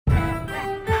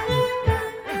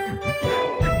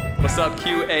What's up,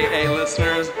 QAA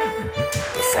listeners?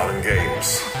 The fun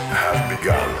games have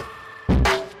begun.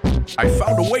 I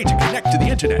found a way to connect to the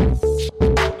internet.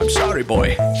 I'm sorry,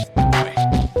 boy.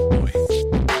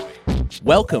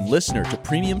 Welcome, listener, to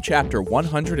Premium Chapter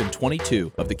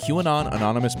 122 of the QAnon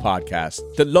Anonymous podcast,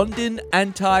 the London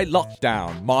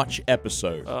Anti-Lockdown March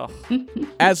episode.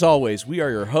 As always, we are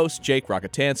your hosts, Jake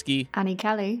Rockatansky, Annie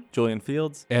Kelly, Julian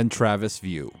Fields, and Travis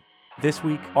View. This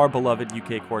week, our beloved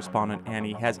UK correspondent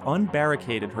Annie has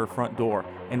unbarricaded her front door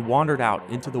and wandered out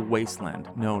into the wasteland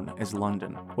known as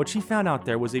London. What she found out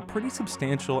there was a pretty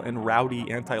substantial and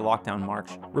rowdy anti-lockdown march,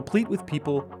 replete with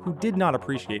people who did not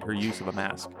appreciate her use of a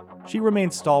mask. She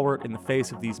remained stalwart in the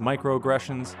face of these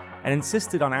microaggressions and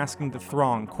insisted on asking the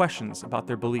throng questions about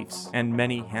their beliefs and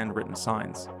many handwritten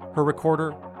signs. Her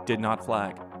recorder did not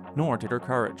flag, nor did her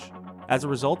courage. As a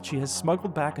result, she has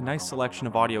smuggled back a nice selection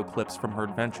of audio clips from her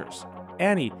adventures.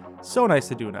 Annie, so nice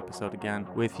to do an episode again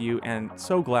with you, and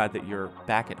so glad that you're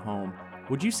back at home.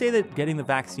 Would you say that getting the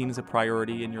vaccine is a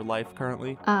priority in your life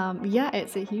currently? Yeah,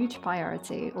 it's a huge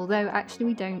priority, although actually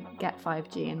we don't get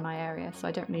 5G in my area, so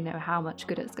I don't really know how much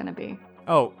good it's going to be.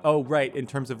 Oh, right, in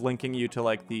terms of linking you to,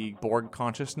 like, the Borg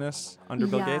consciousness under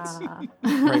Bill Gates?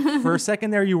 Yeah. Right, for a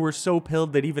second there, you were so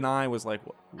pilled that even I was like,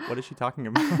 what is she talking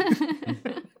about?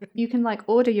 You can,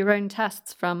 order your own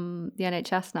tests from the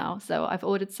NHS now, so I've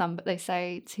ordered some, but they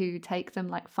say to take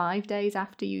them, 5 days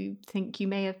after you think you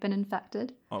may have been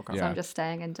infected. Okay. So I'm just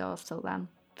staying indoors till then.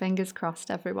 Fingers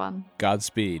crossed, everyone.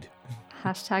 Godspeed.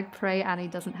 # pray Annie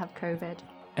doesn't have COVID.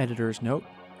 Editor's note,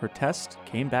 her test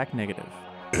came back negative.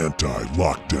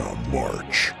 Anti-lockdown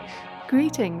march.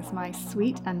 Greetings, my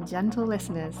sweet and gentle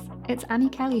listeners. It's Annie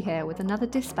Kelly here with another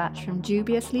dispatch from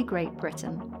dubiously Great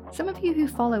Britain. Some of you who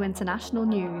follow international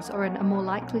news, or in a more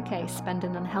likely case spend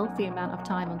an unhealthy amount of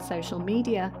time on social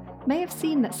media, may have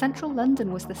seen that central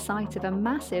London was the site of a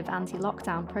massive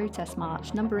anti-lockdown protest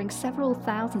march numbering several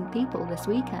thousand people this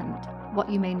weekend. What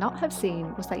you may not have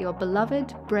seen was that your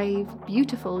beloved, brave,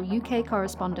 beautiful UK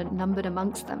correspondent numbered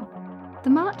amongst them. The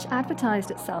march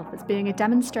advertised itself as being a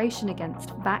demonstration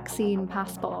against vaccine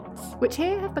passports, which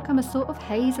here have become a sort of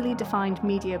hazily defined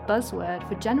media buzzword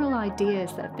for general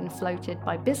ideas that have been floated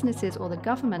by businesses or the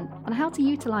government on how to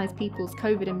utilise people's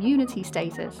COVID immunity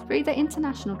status for either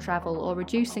international travel or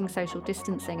reducing social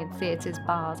distancing in theatres,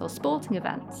 bars or sporting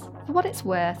events. For what it's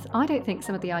worth, I don't think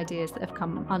some of the ideas that have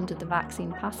come under the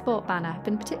vaccine passport banner have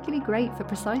been particularly great for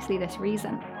precisely this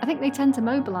reason. I think they tend to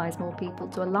mobilise more people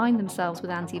to align themselves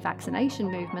with anti-vaccination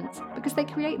movements because they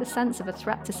create the sense of a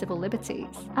threat to civil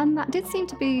liberties. And that did seem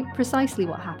to be precisely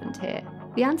what happened here.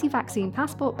 The anti-vaccine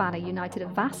passport banner united a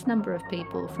vast number of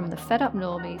people, from the fed-up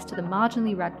normies to the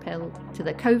marginally red-pilled to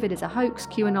the COVID is a hoax,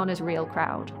 QAnon is real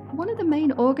crowd. One of the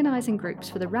main organising groups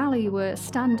for the rally were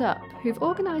Stand Up, who've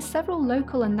organised several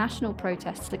local and national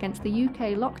protests against the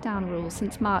UK lockdown rules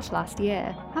since March last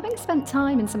year. Having spent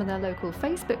time in some of their local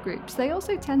Facebook groups, they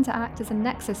also tend to act as a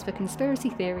nexus for conspiracy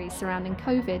theories surrounding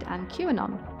COVID and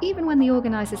QAnon, even when the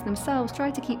organisers themselves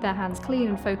try to keep their hands clean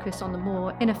and focus on the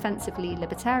more inoffensively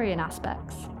libertarian aspects.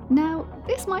 Now,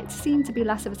 this might seem to be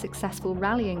less of a successful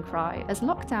rallying cry, as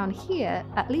lockdown here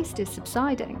at least is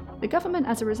subsiding. The government,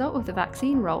 as a result of the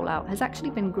vaccine rollout, has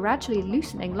actually been gradually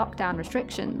loosening lockdown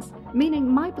restrictions, meaning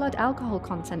my blood alcohol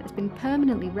content has been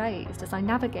permanently raised as I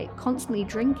navigate constantly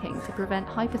drinking to prevent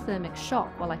hypothermic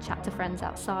shock while I chat to friends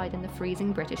outside in the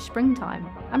freezing British springtime.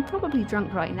 I'm probably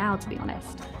drunk right now, to be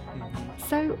honest.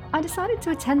 So I decided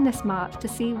to attend this march to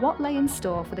see what lay in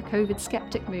store for the COVID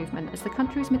skeptic movement as the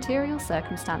country's material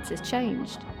circumstances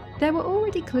changed. There were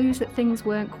already clues that things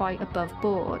weren't quite above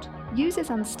board.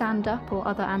 Users on Stand Up or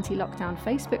other anti-lockdown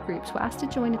Facebook groups were asked to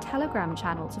join a Telegram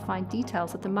channel to find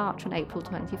details of the march on April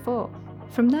 24th.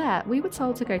 From there, we were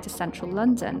told to go to central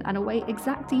London and await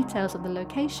exact details of the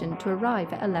location to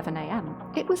arrive at 11 a.m.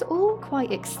 It was all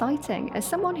quite exciting. As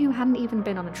someone who hadn't even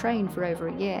been on a train for over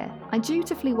a year, I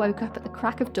dutifully woke up at the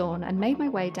crack of dawn and made my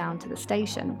way down to the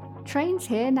station. Trains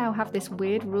here now have this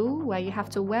weird rule where you have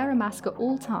to wear a mask at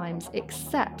all times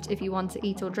except if you want to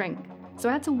eat or drink. So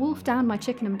I had to wolf down my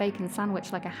chicken and bacon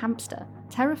sandwich like a hamster,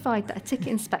 terrified that a ticket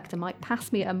inspector might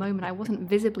pass me at a moment I wasn't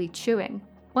visibly chewing.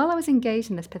 While I was engaged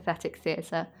in this pathetic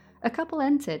theatre, a couple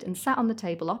entered and sat on the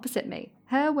table opposite me,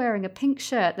 her wearing a pink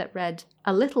shirt that read,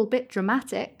 "A little bit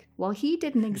dramatic," while he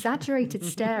did an exaggerated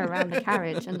stare around the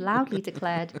carriage and loudly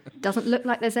declared, "Doesn't look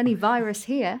like there's any virus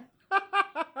here."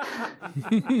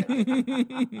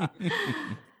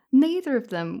 Neither of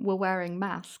them were wearing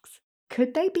masks.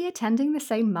 Could they be attending the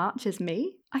same march as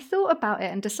me? I thought about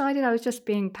it and decided I was just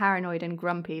being paranoid and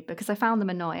grumpy because I found them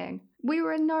annoying. We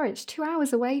were in Norwich, 2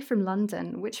 hours away from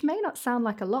London, which may not sound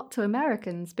like a lot to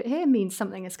Americans, but here means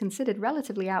something is considered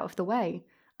relatively out of the way.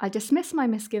 I dismissed my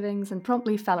misgivings and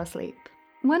promptly fell asleep.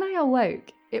 When I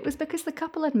awoke, it was because the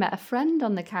couple had met a friend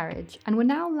on the carriage and were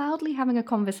now loudly having a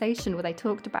conversation where they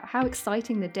talked about how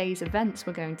exciting the day's events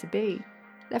were going to be.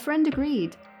 Their friend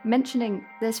agreed, mentioning,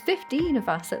 "There's 15 of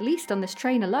us at least on this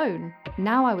train alone."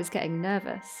 Now I was getting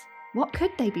nervous. What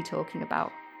could they be talking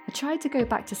about? I tried to go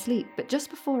back to sleep, but just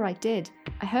before I did,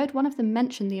 I heard one of them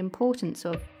mention the importance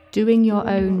of doing your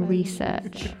own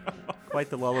research. Quite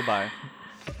the lullaby.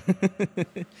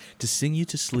 To sing you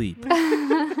to sleep.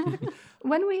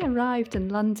 When we arrived in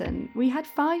London, we had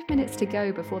 5 minutes to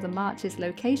go before the march's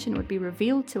location would be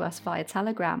revealed to us via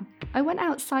telegram. I went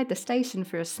outside the station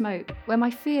for a smoke, where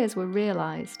my fears were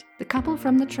realised. The couple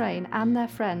from the train and their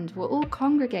friend were all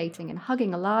congregating and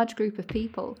hugging a large group of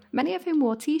people, many of whom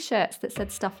wore t-shirts that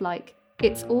said stuff like,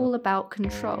 "It's all about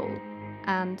control,"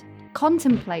 and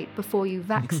 "Contemplate before you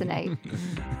vaccinate."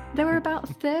 There were about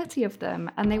 30 of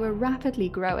them, and they were rapidly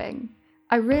growing.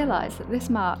 I realised that this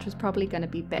march was probably going to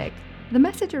be big. The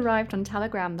message arrived on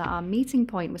Telegram that our meeting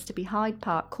point was to be Hyde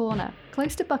Park Corner,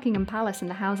 close to Buckingham Palace and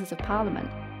the Houses of Parliament.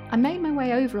 I made my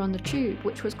way over on the tube,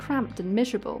 which was cramped and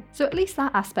miserable, so at least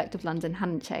that aspect of London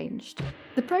hadn't changed.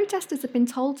 The protesters had been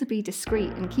told to be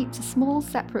discreet and keep to small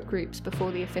separate groups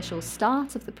before the official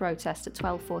start of the protest at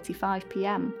 12:45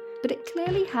 p.m, but it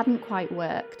clearly hadn't quite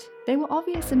worked. They were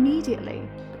obvious immediately,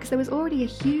 because there was already a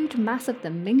huge mass of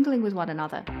them mingling with one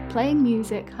another, playing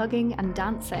music, hugging and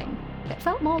dancing. It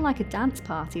felt more like a dance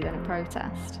party than a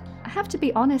protest. I have to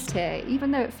be honest here,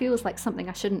 even though it feels like something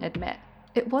I shouldn't admit.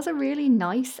 It was a really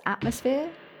nice atmosphere.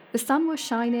 The sun was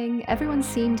shining, everyone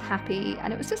seemed happy,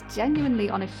 and it was just genuinely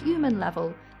on a human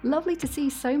level lovely to see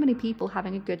so many people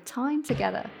having a good time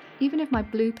together, even if my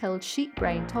blue-pilled sheep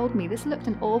brain told me this looked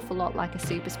an awful lot like a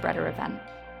super spreader event.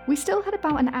 We still had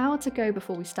about an hour to go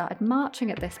before we started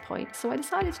marching at this point, so I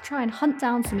decided to try and hunt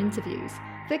down some interviews,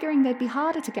 figuring they'd be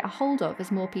harder to get a hold of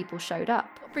as more people showed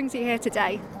up. What brings you here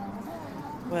today?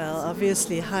 Well,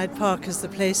 obviously Hyde Park is the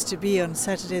place to be on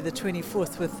Saturday the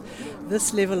 24th with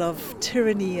this level of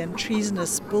tyranny and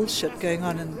treasonous bullshit going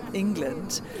on in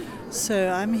England. So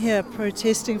I'm here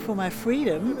protesting for my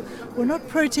freedom. Well, not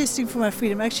protesting for my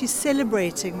freedom, actually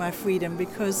celebrating my freedom,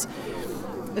 because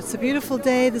it's a beautiful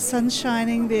day, the sun's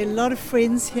shining, there are a lot of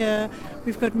friends here,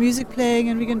 we've got music playing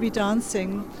and we're going to be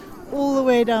dancing all the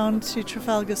way down to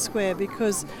Trafalgar Square,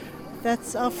 because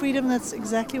that's our freedom, that's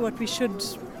exactly what we should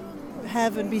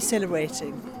have and be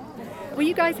celebrating. Were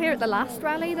you guys here at the last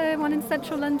rally, the one in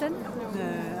central London?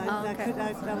 No,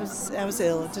 I was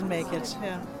ill, didn't make it,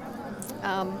 yeah.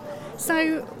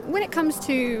 So when it comes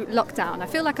to lockdown, I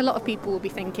feel like a lot of people will be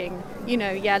thinking,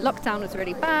 lockdown was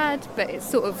really bad, but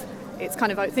it's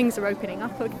kind of things are opening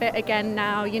up a bit again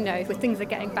now, where things are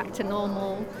getting back to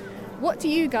normal. What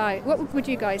would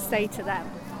you guys say to them?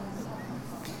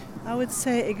 I would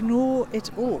say ignore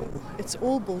it all. It's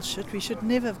all bullshit. We should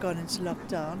never have gone into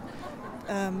lockdown.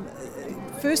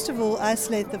 First of all,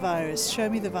 isolate the virus. Show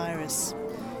me the virus.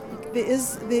 There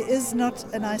is not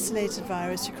an isolated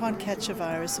virus. You can't catch a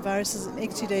virus. A virus is an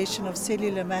exudation of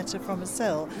cellular matter from a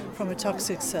cell, from a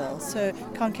toxic cell. So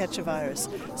can't catch a virus.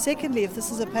 Secondly, if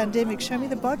this is a pandemic, show me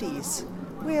the bodies.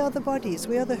 Where are the bodies?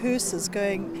 Where are the hearses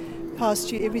going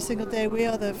past you every single day?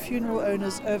 Where are the funeral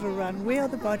owners overrun? Where are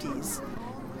the bodies?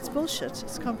 It's bullshit.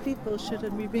 It's complete bullshit,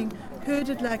 and we're being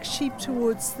herded like sheep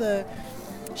towards the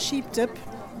sheep dip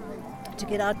to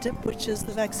get our dip, which is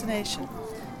the vaccination.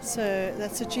 So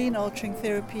that's a gene-altering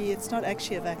therapy. It's not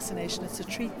actually a vaccination, it's a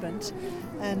treatment.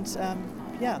 And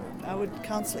I would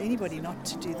counsel anybody not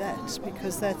to do that,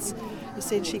 because that's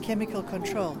essentially chemical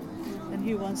control. And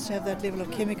who wants to have that level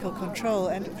of chemical control,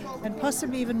 and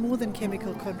possibly even more than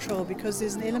chemical control, because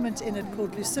there's an element in it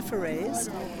called luciferase,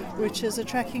 which is a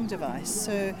tracking device.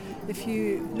 So if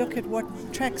you look at what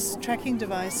tracks tracking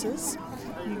devices,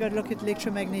 you've got to look at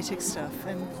electromagnetic stuff,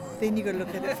 and then you've got to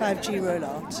look at 5G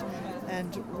rollout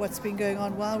and what's been going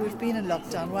on while we've been in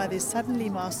lockdown, why there's suddenly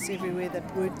masks everywhere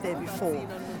that weren't there before.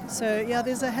 So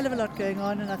there's a hell of a lot going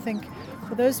on, and I think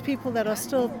for those people that are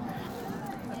still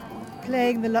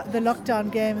playing the lockdown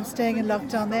game and staying in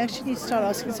lockdown, they actually need to start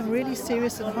asking some really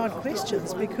serious and hard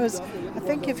questions, because I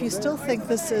think if you still think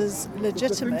this is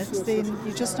legitimate, then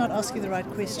you're just not asking the right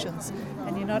questions,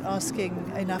 and you're not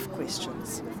asking enough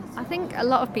questions. I think a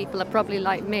lot of people are probably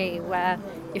like me, where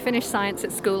you finish science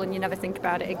at school and you never think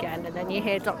about it again, and then you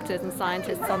hear doctors and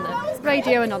scientists on the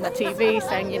radio and on the TV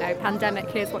saying, pandemic,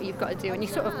 here's what you've got to do, and you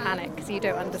sort of panic because you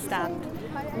don't understand.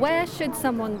 Where should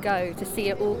someone go to see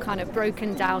it all kind of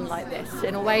broken down like this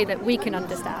in a way that we can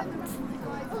understand?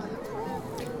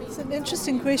 It's an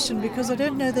interesting question, because I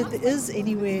don't know that there is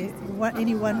any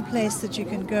one place that you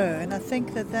can go, and I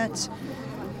think that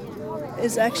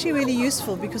is actually really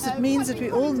useful, because it means that we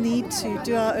all need to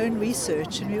do our own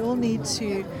research, and we all need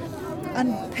to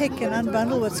unpick and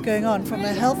unbundle what's going on from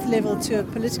a health level to a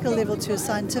political level to a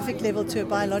scientific level to a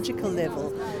biological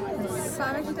level.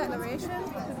 Barrington Declaration.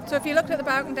 So if you look at the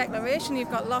Barrington Declaration,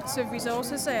 you've got lots of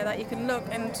resources there that you can look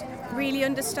and really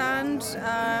understand,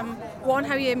 one,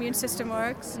 how your immune system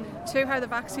works, two, how the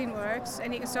vaccine works,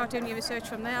 and you can start doing your research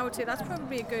from there. I would say that's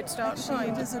probably a good start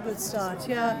point. It is a good start,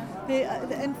 yeah.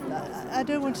 And I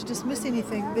don't want to dismiss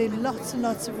anything. There are lots and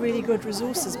lots of really good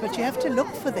resources, but you have to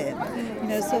look for them.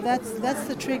 So that's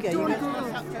the trigger.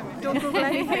 Don't Google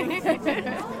anything.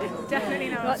 Definitely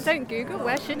not. Well, don't Google.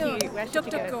 Where should you go?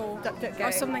 DuckDuckGo.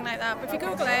 Or something like that. But if you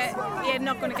Google it, you're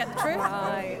not going to get the truth.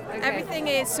 Right. Okay. Everything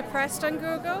is suppressed on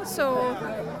Google. So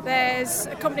there's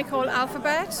a company called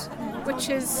Alphabet, which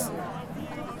is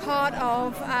part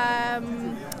of.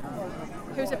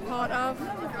 Who's it part of?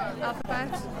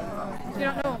 Alphabet? You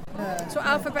don't know? No. So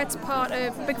Alphabet's part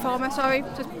of Big Pharma. Sorry,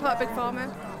 just part of Big Pharma.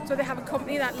 So they have a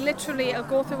company that literally will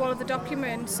go through all of the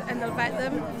documents and they'll vet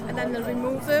them, and then they'll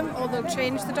remove them, or they'll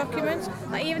change the documents.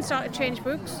 They even start to change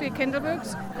books, your Kindle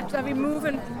books. They're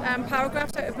removing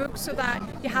paragraphs out of books so that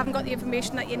you haven't got the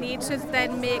information that you need to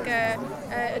then make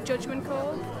a judgment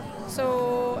call.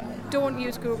 So don't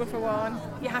use Google for one.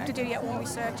 You have to do your own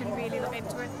research and really look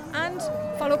into it. And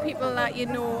follow people that you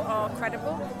know are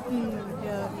credible.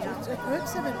 Yeah. It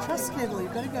works at a trust level.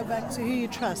 You've got to go back to who you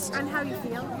trust. And how you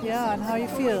feel. Yeah, and how you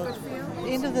feel. At the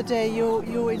end of the day,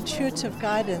 your intuitive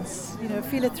guidance,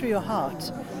 feel it through your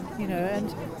heart.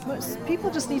 And most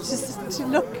people just need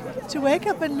to wake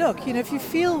up and look. If you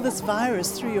feel this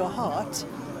virus through your heart,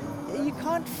 you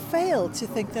can't fail to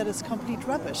think that it's complete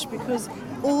rubbish, because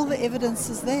all the evidence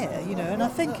is there, and I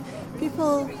think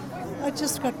people are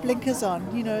just got blinkers on,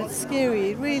 it's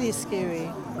scary, really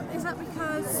scary. Is that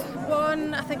because,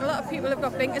 one, I think a lot of people have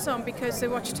got blinkers on because they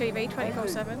watch TV 24/7.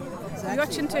 Exactly. They're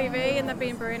watching TV and they're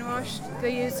being brainwashed. They're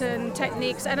using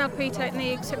techniques, NLP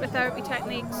techniques, hypnotherapy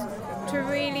techniques, to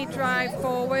really drive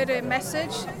forward a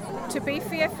message to be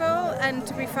fearful and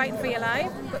to be frightened for your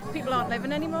life, but people aren't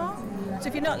living anymore. So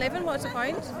if you're not living, what's the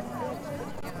point?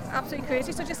 Absolutely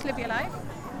crazy, so just live your life.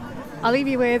 I'll leave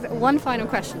you with one final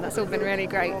question. That's all been really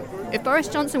great. If Boris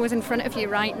Johnson was in front of you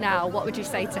right now, what would you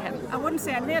say to him? I wouldn't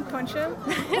say anything, I'd punch him.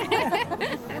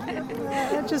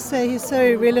 I'd just say he's so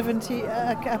irrelevant.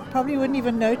 I probably wouldn't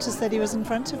even notice that he was in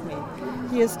front of me.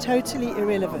 He is totally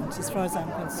irrelevant as far as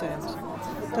I'm concerned.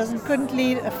 Couldn't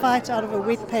lead a fight out of a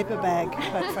wet paper bag,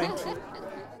 quite frankly.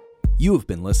 You have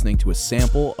been listening to a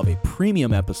sample of a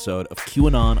premium episode of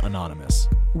QAnon Anonymous.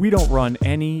 We don't run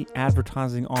any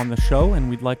advertising on the show, and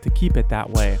we'd like to keep it that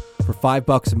way. For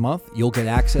 $5 a month, you'll get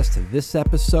access to this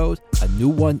episode, a new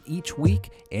one each week,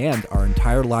 and our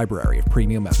entire library of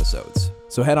premium episodes.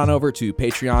 So head on over to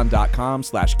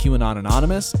patreon.com/QAnon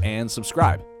Anonymous and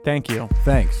subscribe. Thank you.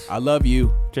 Thanks. I love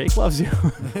you. Jake loves you.